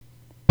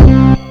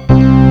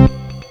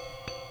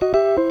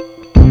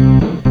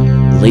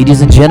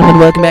Ladies and gentlemen,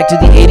 welcome back to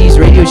the 80s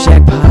Radio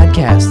Shack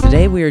podcast.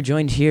 Today we are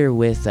joined here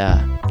with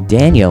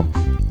Daniel.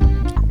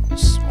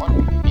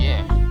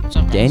 Yeah. What's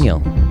up, guys?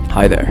 Daniel.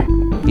 Hi there.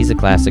 He's a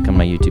classic on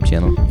my YouTube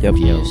channel. Yep.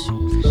 He is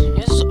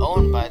his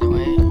own, by the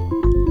way.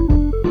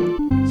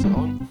 His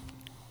own.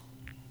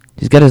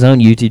 He's got his own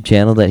YouTube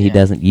channel that he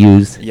doesn't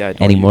use I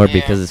don't anymore use it.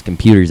 because his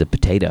computer's a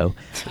potato.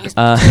 He's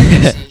a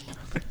potato PC.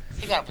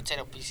 He got a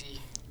potato PC.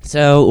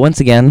 So once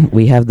again,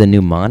 we have the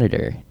new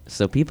monitor,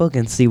 so people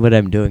can see what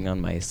I'm doing on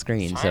my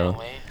screen.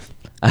 Finally.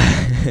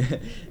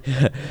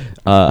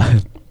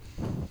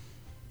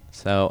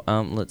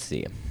 Let's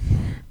see.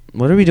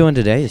 What are we doing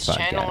today's His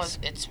channel podcast? is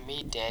It's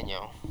Me,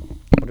 Daniel.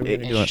 What are we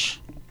doing?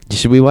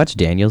 Should we watch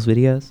Daniel's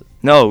videos?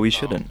 No, we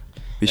shouldn't.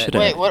 We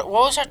shouldn't. Wait, what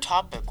was our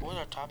topic? What was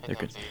our topic? They're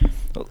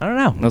good. I don't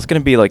know. That's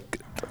gonna be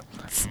like,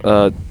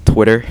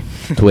 Twitter.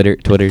 Twitter.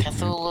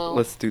 Cthulhu.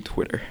 Let's do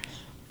Twitter.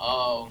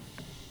 Oh.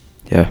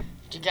 Yeah.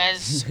 Do you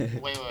guys...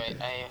 wait.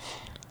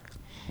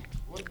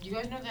 Do you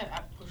guys know that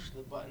app Push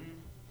the Button?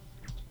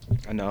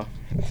 I know.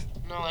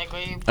 No, like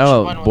where you push Oh,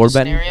 the button board with the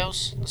button?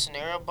 scenarios? The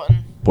scenario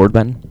button? Board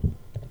button?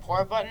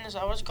 Pour button, is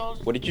that what it's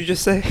called? What did you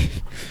just say?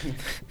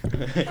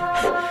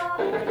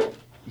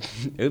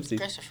 Oopsie.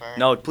 Christopher.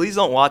 No, please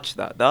don't watch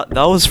that. That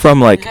was from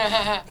like.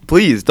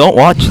 Please don't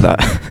watch that.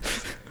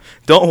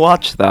 Don't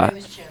watch that.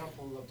 This channel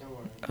pulled up, don't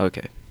worry.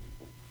 Okay.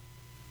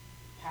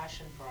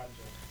 Passion Project.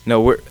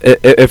 No,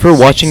 if we're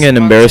watching an 6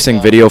 months embarrassing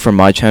ago. video from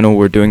my channel,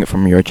 we're doing it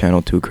from your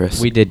channel too,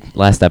 Chris. We did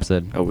last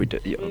episode. Oh, we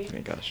did. Yeah. Oh my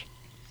gosh.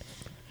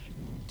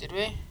 Did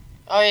we?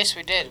 Oh yes,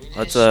 we did. We did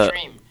Let's a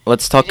stream.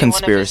 let's talk We did one of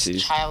conspiracies.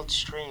 his child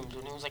streams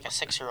when he was like a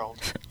 6-year-old.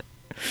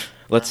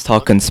 Let's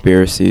talk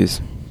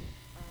conspiracies.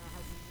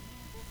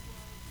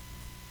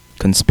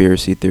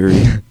 Conspiracy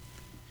theory.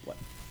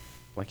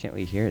 Why can't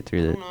we hear it through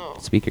I the don't know.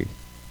 speakers?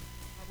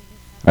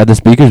 Are the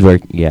speakers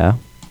work? Yeah.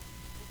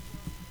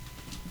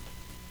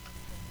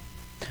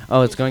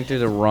 Oh, it's going through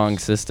the wrong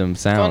system Going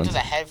sounds. to the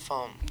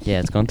headphone. Yeah,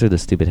 it's going through the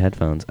stupid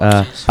headphones.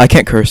 I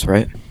can't curse,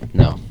 right?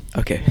 No.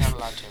 Okay. You're not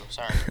allowed to.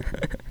 Sorry.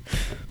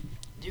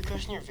 Do you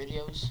curse in your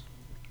videos?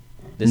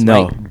 This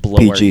No, might blow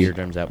our PG.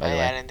 eardrums out, by the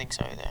Yeah, I way. didn't think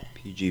so either.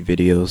 PG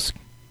videos.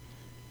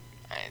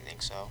 I didn't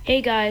think so.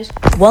 Hey guys,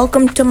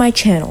 welcome to my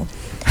channel.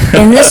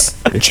 In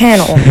this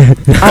channel,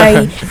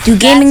 I do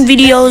gaming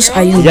videos,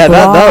 I do Yeah,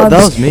 vlogs,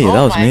 that was me. Oh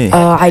That was my me.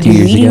 I do 2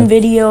 years eating ago.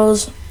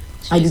 videos,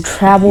 I do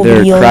travel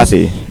They're videos.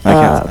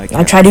 crappy.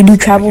 I try to do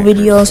travel I can't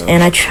videos, curse,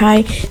 and I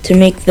try to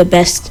make the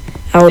best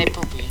out They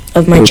poopy.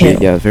 of my Poopy,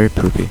 channel. yeah, very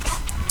poopy.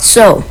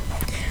 So,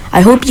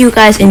 I hope you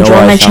guys enjoy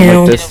I my sound like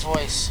channel. this. Get a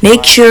voice.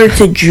 Make sure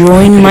to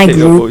join my Your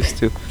group, voice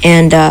too.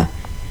 and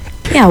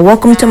yeah,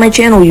 welcome to my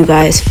channel, you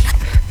guys.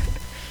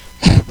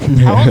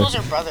 How old was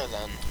your brother then?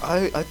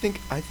 I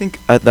think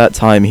at that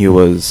time he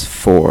was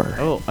 4.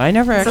 Oh, I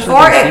never actually Before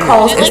got it to see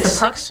calls- your- He's like it's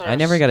the 6 or I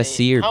never got to 8.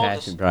 see your How old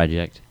passion is-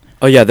 project.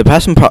 Oh yeah, the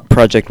passion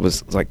project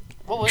was like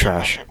What was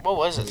trash. It? What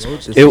was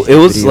it? it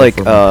was like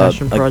a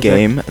project.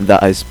 game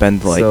that I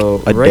spent like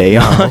So, a right day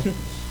now- on.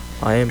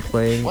 I am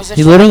playing. Was it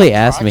He for, literally like, a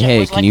asked me, project? "Hey,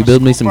 Was it, can like, you a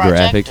build me school some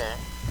project, graphics?" or-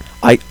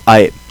 I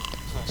Was it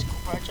a school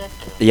project,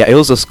 or- yeah, it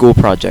was a school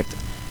project.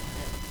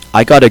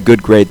 I got a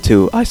good grade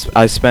too. I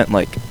spent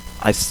like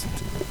I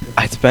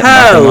spent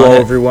nothing Hello on it.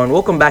 everyone,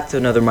 welcome back to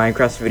another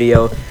Minecraft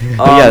video.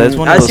 But yeah, that's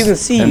one of as those you can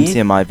see,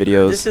 MCMI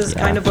videos. this is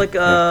Yeah. kind of like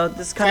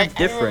this is kind Right, of I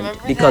different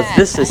remember because that.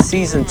 this is I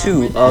season 2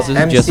 remember of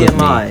that. This is just with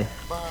me. MCMI.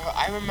 Bro,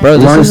 I remember. Bro,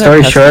 this Long is a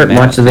story custom short, map.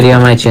 watch the video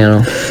on my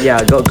channel.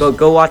 Yeah,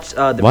 go watch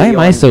the Why video am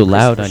I on so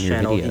loud on Christopher's your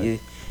channel. video?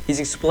 He's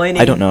explaining.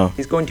 I don't know.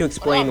 He's going to What about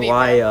explain me,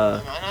 why. bro?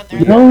 Am I not there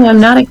yet? No, I'm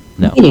not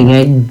No.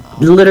 explaining.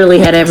 I literally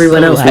had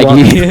everyone else walk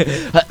Laggy.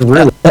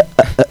 through.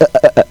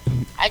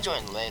 I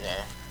joined later.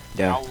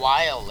 Yeah. A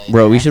while later.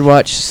 Bro, we should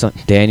watch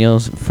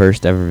Daniel's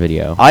first ever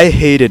video. I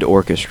hated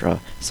orchestra,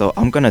 so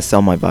I'm gonna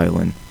sell my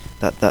violin.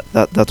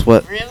 That's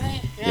what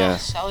Really? Yeah.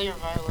 Sell your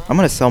violin. I'm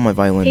gonna sell my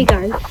violin. Hey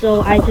guys,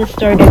 so I just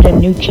started a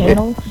new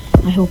channel.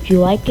 I hope you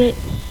like it,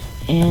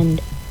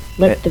 and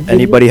let the video.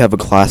 Anybody have a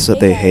class that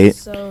they hate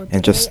So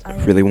and just today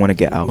I really am want to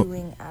get out?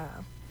 doing,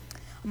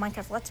 a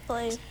Minecraft Let's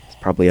Play.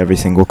 Probably every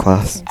single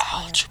class.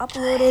 Ouch.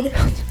 Uploaded.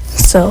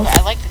 So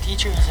I like the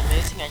teacher. He's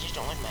amazing. I just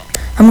don't like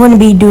math. I'm going to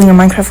be doing a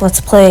Minecraft Let's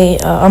Play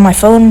on my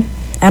phone.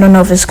 I don't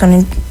know if it's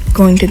going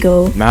to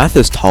go. Math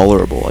is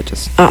tolerable.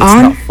 It's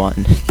on? not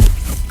fun.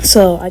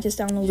 So I just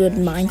downloaded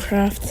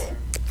Minecraft.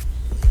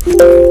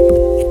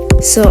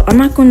 So I'm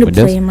not going to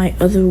Windows? play in my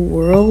other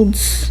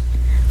worlds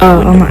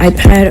on my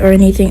iPad or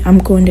anything. I'm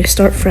going to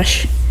start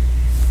fresh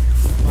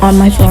on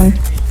my phone.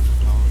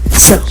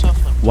 So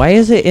Why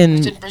is it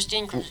It's in in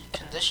pristine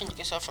condition. You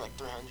can sell for like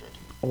 300.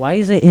 Why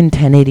is it in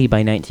 1080 by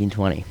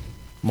 1920?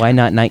 Why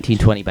not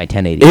 1920 by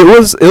 1080?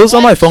 It was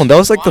on my phone. That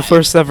was like the Why?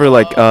 first ever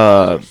like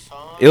Oh, your phone.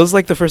 It was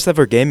like the first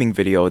ever gaming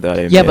video that I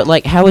made. Yeah, but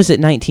like, how is it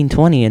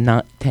 1920 and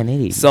not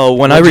 1080? So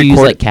when Would I you use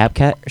record- like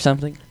CapCut or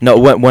something? No,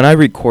 when I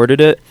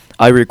recorded it.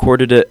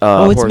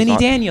 Oh, it's Mini horizon-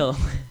 Daniel.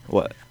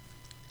 What?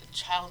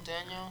 Child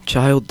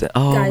Daniel.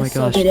 Oh guys, my so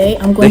gosh. today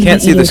I'm They going to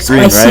can't be see the eating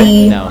screen, right?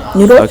 spicy No.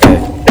 noodles.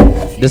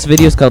 Okay. This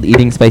video is called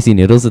Eating Spicy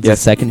Noodles. It's the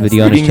second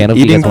video on his channel. If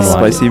you Eating guys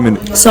want to watch.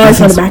 spicy Sorry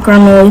for the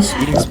background noise.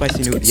 Eating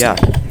spicy noodles. Yeah.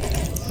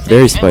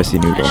 Very spicy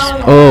noodles.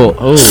 Oh.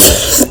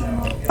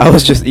 I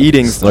was just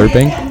eating.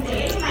 Slurping.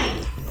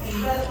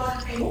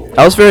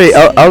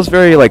 I was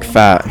very like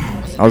fat.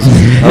 I was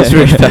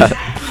very fat.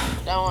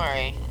 Don't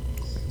worry.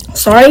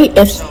 Sorry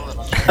if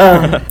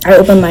I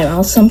open my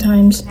mouth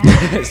sometimes.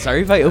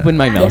 Sorry if I open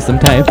my mouth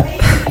sometime.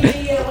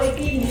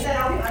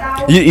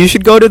 You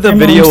should go to the My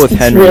video mom with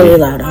speaks Henry. really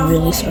loud. I'm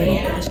really sorry,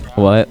 guys.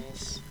 What?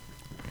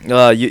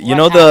 You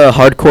know the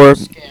hardcore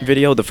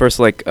video, the first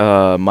like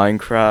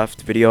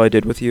Minecraft video I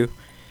did with you,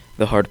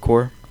 the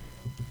hardcore.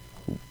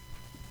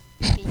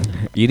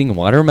 Eating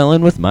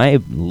watermelon with my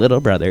little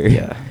brother.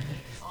 Yeah.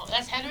 Oh,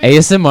 that's Henry.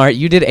 ASMR.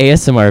 You did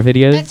ASMR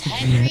videos. That's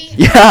Henry.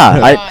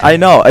 Yeah, I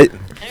know.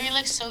 Henry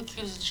looks so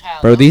cute as a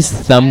child. Bro, these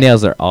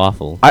thumbnails are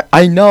awful.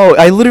 I know.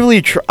 I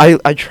literally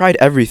I tried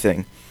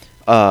everything.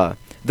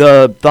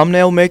 The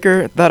thumbnail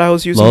maker that I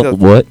was using. Lol,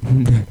 what?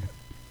 Daniel,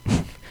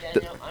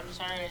 I'm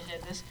sorry I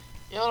said this.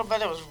 Your little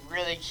brother was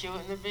really cute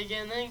in the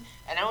beginning,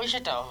 and I was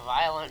just a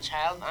violent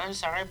child. I'm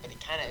sorry, but he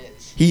kind of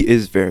is. He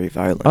is very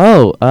violent.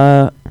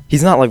 Oh,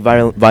 He's not like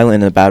violent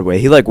in a bad way.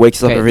 He like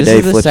wakes up okay, every this day,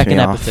 is the flips second me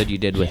off. episode you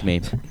did with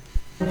me.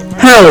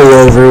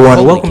 Hello everyone,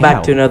 Holy welcome cow.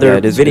 back to another Yeah,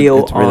 it is video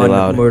it's really on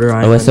loud. Murder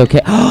Island. Oh, it's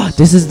okay.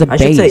 This is the I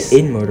base. should say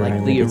in Murder like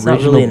Island. the It's not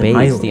original really an base,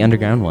 island. the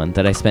underground one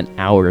that I spent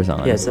hours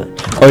on. Yes,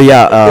 Oh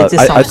yeah. it just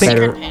I sounds think.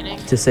 better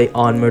to say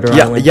on Murder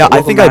Yeah, Island. yeah, I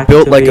Welcome think I back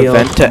built, to like, a video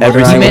vent to on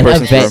every Murder You meant single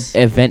Island. person's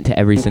room. event to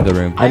every single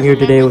room. I'm here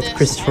today with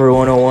Christopher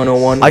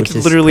 10101. I which could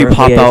is literally pop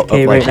currently out of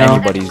AFK like right now.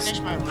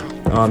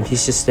 anybody's.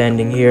 He's just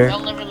standing here, They'll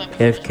never let me.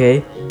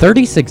 AFK.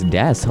 36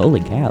 deaths.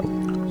 Holy cow.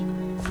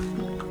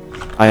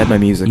 I had my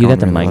music You on got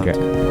the really loud.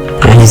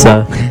 He's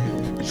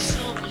Minecraft. You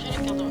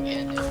should've killed him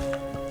again.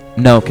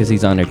 No, because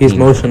he's on our he's team.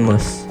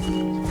 motionless.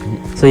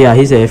 So yeah,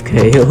 he's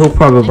AFK. He'll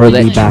probably Bro,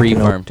 be that back. tree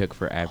in a- farm took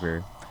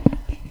forever.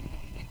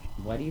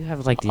 Why do you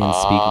have like the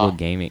unspeakable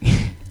gaming?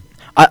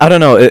 I don't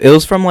know. It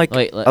was from like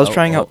Wait, I was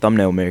trying out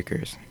thumbnail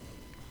makers.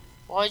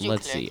 Why'd you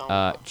Let's click see.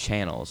 on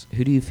Channels.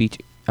 Who do you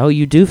feature? Oh,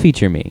 you do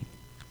feature me.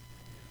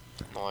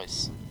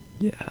 noise?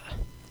 Yeah.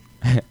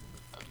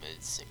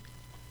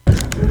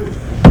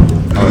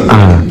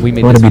 We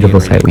made What a this video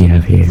beautiful already. sight we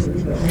have here.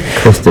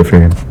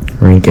 Christopher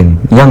Rankin,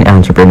 young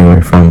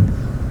entrepreneur from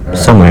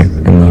somewhere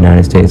in the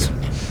United States.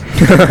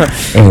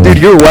 And Dude,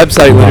 your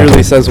website you have literally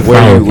a says where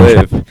fire you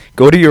live.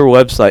 Go to your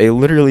website. It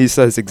literally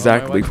says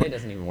exactly. Oh, my website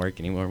doesn't even work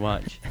anymore.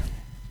 Watch.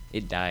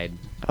 It died.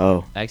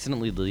 Oh. I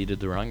accidentally deleted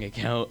the wrong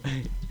account.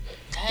 Dang,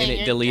 And it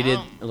you're deleted.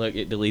 dumb. Look,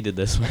 it deleted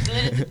this one.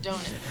 It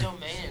deleted the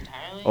domain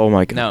entirely. Oh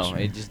my gosh. No,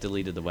 it just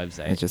deleted the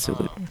website. It just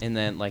deleted. And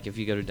then, like, if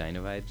you go to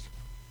Danyls Vids,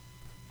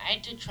 I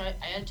had to try.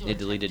 I had to. it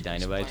deleted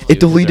attempt to Danyls Vids. explain too, It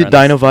deleted 'cause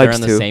they're on the- Dino They're Vibes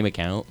on the too. same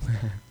account.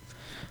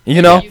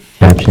 You know?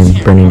 Caption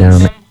burning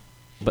down.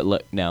 But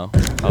look, no,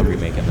 I'll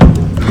remake it.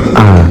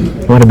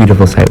 What a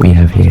beautiful sight we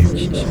have here.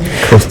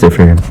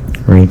 Christopher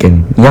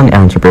Rankin, young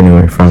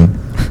entrepreneur from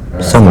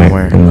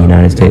somewhere in the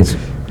United States.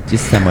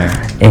 Just somewhere.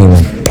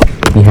 Anyway,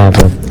 we have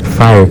a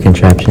fire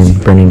contraption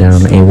burning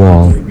down a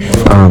wall.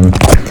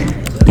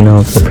 You know,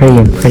 it's a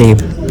pretty,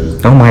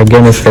 oh my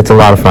goodness, that's a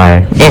lot of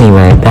fire.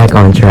 Anyway, back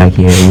on track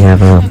here. We have,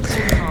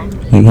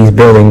 he's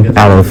building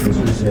out of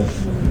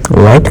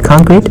light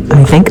concrete,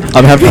 I think.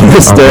 I'm having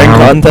a staring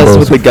Around contest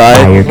with those the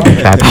guy fire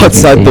contraptions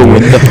outside you the see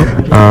window.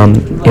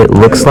 here. It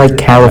looks like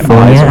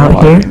California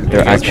out here.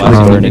 They're actually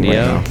Watch the burning.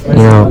 video. You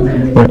know,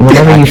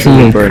 whenever you see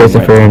Actually burning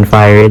Christopher right in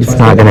fire, it's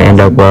not gonna end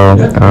up well.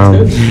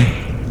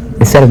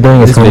 Instead of doing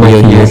his This homework,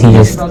 video he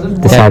just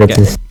decided Yeah.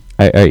 to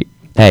Alright,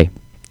 hey.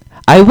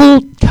 I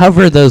will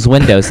cover those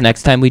windows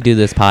next time we do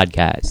this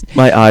podcast.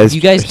 My eyes.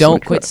 You guys are so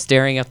don't quit dry.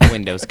 staring at the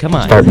windows. Come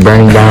on. start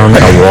burning down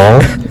a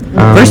wall.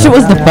 First it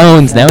was the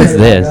phones, now it's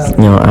this. You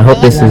know, I hope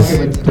this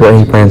is what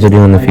he plans to do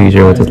in the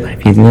future with his life.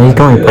 He's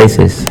going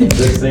places.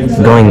 He's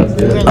going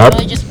up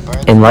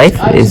in life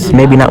is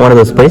maybe not one of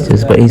those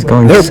places, but he's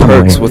going There are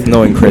somewhere. perks with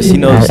knowing Chris. He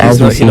knows. As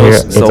you He see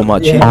knows here, so it's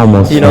much.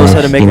 almost He knows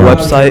how to finished, make you know,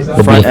 website,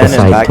 the front beautiful end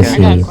and sight back to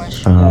end.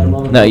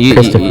 see. No, you-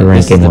 Christopher this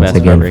is Rankin the once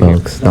best again, part right here.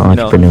 folks, the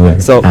entrepreneur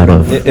So, out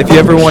of if you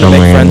ever want to make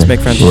somewhere friends, in make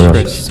friends the with world.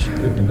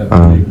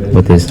 Chris.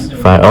 With this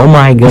fire. Oh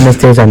my goodness,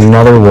 there's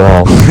another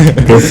wall.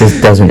 This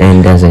just doesn't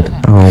end, does it?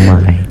 Oh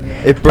my.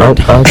 It Oh, burned.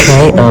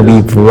 okay,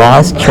 we've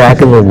lost track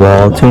of the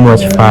wall. Too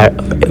much fire.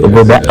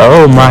 We're back.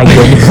 Oh my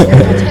goodness.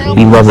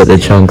 We love that the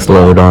chunks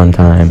load on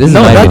time. This is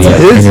No, my that's video.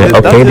 his. Anyway,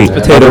 That's okay, his the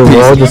potato other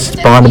wall piece. just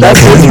spawned back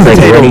That's in. his He's like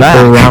potato ready Mac.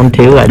 for round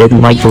two. I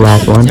didn't like the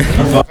last one.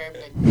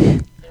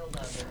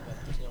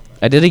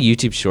 I did a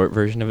YouTube short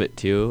version of it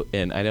too,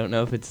 and I don't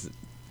know if it's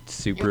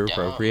super You're dumb.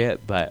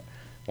 appropriate, but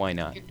why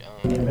not? You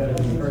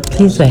don't.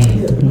 He's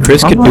like,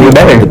 Chris could how do about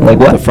better? Like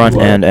the what? front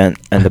end and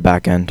the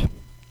back end.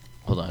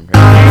 Hold on.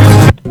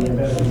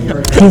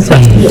 He's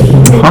like,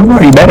 I'm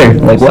already better.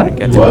 Like what?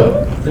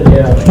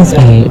 He's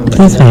like,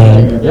 he's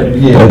like, there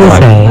we go.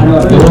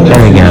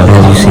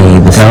 As you see,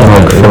 the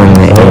smoke filling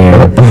the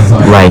air,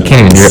 like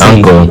your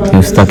uncle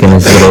who's stuck in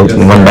his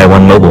little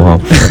one-by-one mobile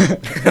home.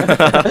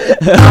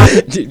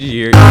 Did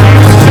you hear?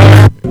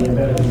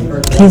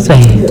 Please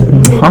wait.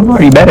 I'm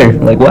already better.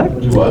 Like what?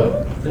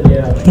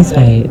 Please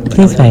wait.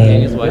 Please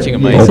wait. Watching a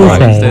Please wait.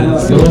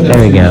 There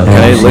we go.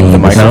 Can I lick the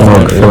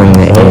microphone? Filling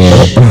the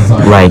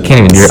air. Like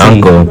your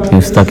uncle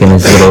who's stuck in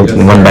his little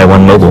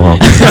 1x1 mobile home.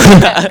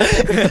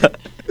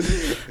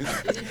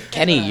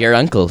 Kenny, your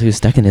uncle who's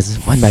stuck in his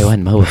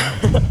 1x1 mobile.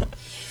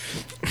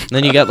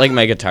 Then you got like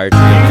my guitar.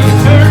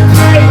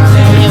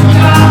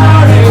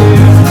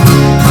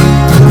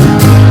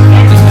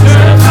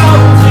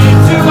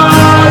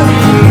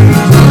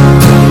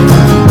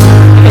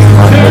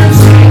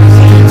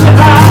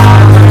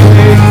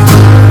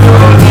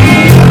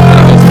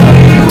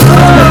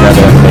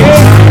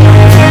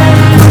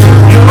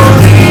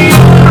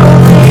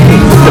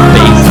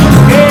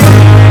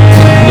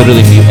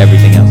 Literally mute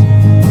everything else.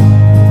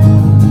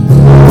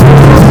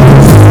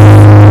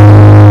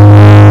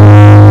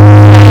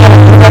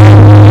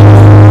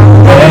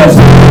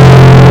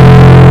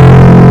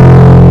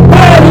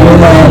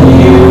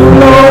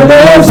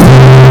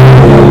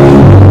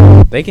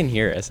 They can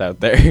hear us out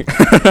there.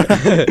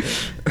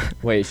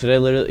 Wait, should I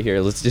literally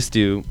here? Let's just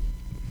do.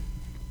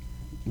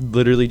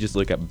 Literally, just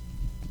look up.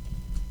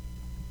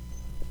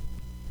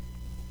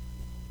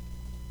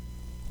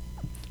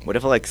 What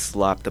if I like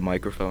slap the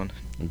microphone?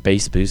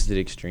 Bass boosted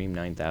extreme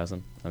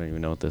 9000. I don't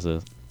even know what this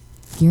is.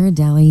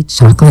 Ghirardelli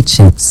chocolate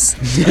chips.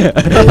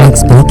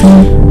 Likes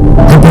baking?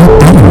 How about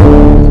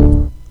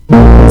butter?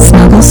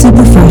 Snuggle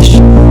super fresh.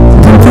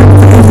 Comfort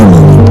for every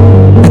moment.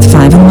 With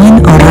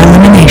 5-in-1 auto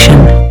elimination.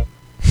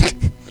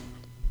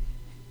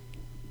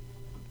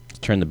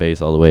 Turn the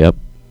bass all the way up.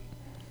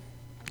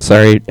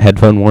 Sorry,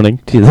 headphone warning.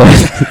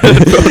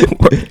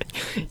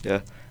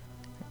 Yeah.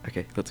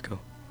 Okay, let's go.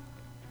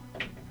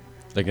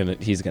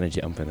 He's gonna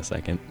jump in a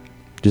second.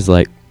 Just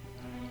like.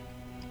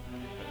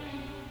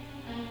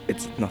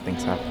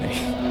 Nothing's happening.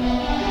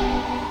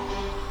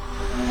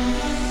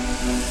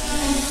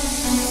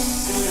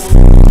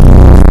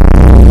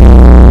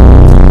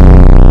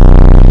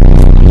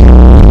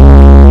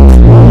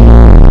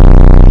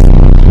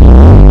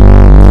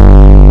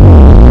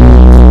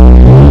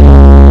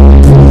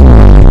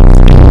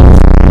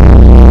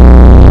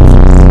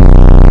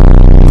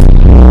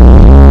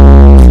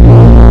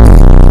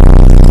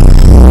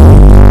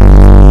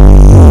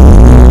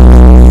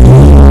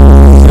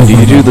 Do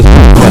you do this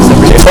podcast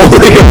every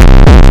day?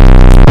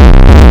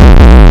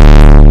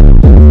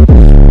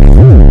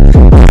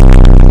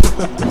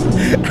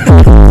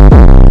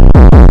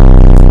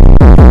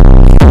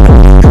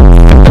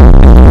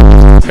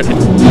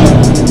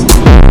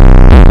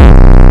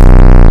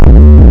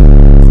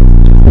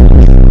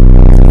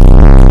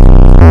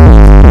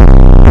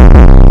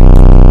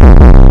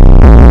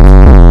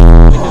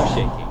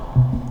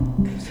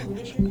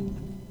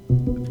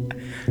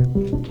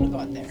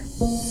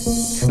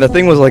 The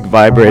thing was like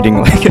vibrating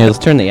like. Yeah, let's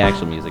turn the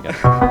actual music up.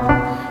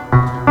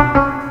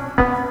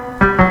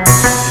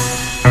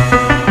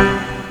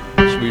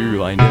 Should we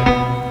rewind it?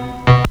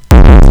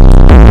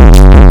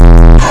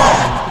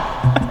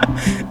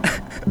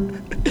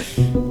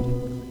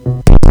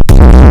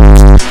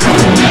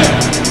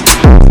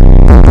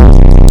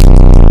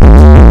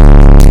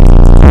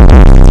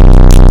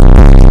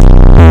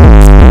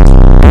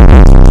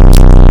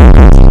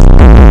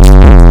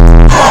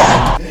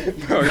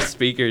 Our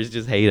speakers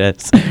just hate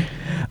us.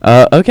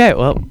 Okay,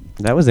 well,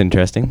 that was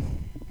interesting.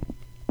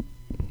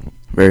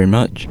 Very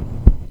much.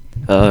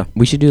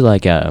 We should do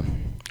like a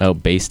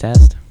bass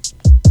test.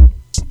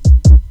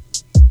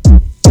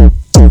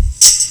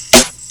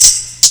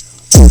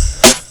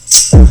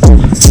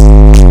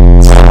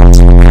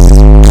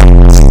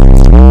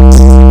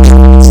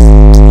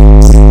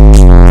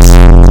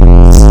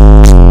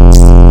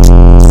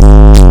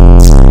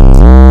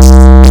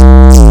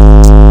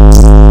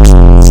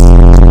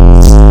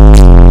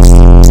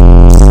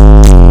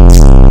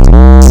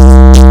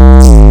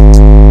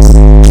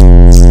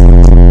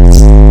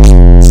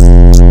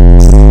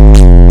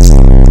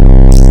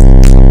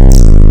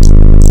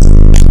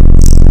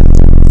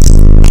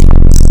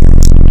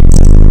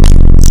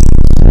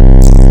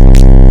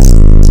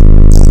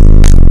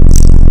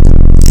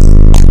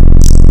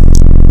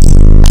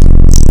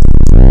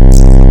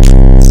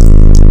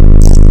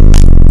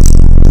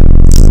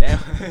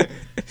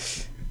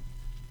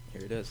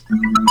 Here it is.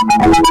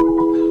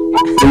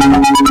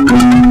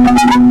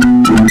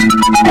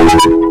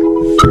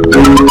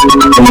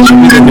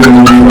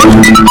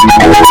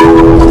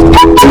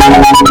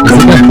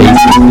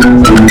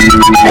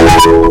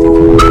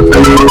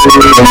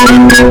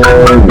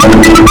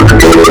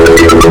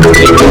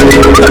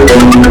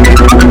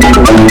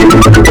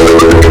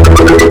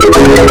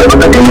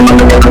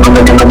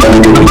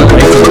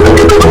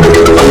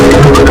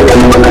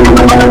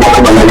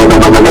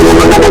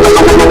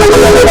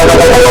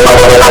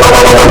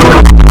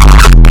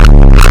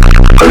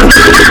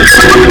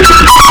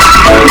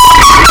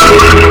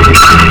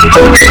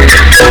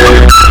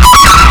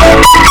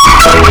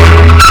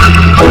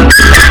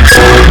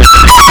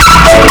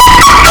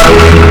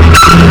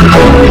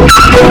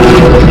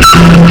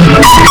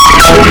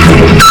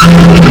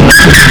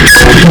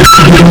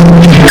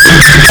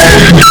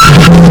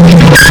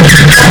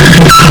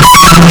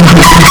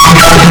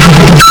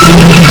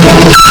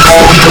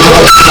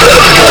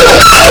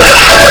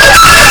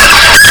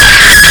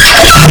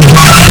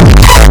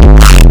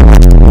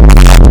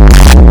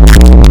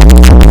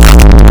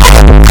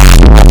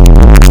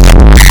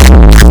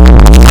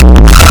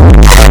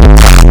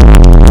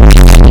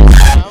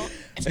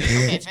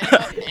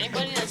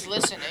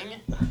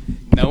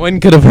 one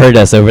could have heard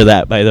us over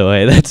that, by the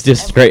way. That's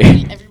just great.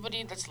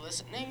 Everybody that's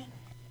listening,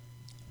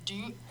 do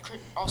you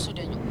also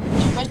Daniel?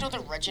 Do you guys know the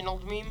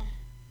Reginald meme?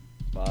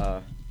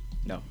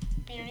 No.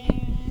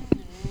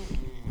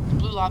 The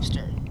Blue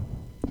Lobster.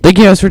 Thank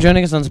you guys for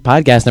joining us on this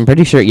podcast. I'm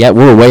pretty sure. Yeah,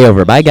 we're way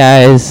over. Bye,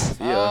 guys.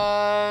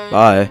 Yeah.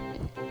 Bye.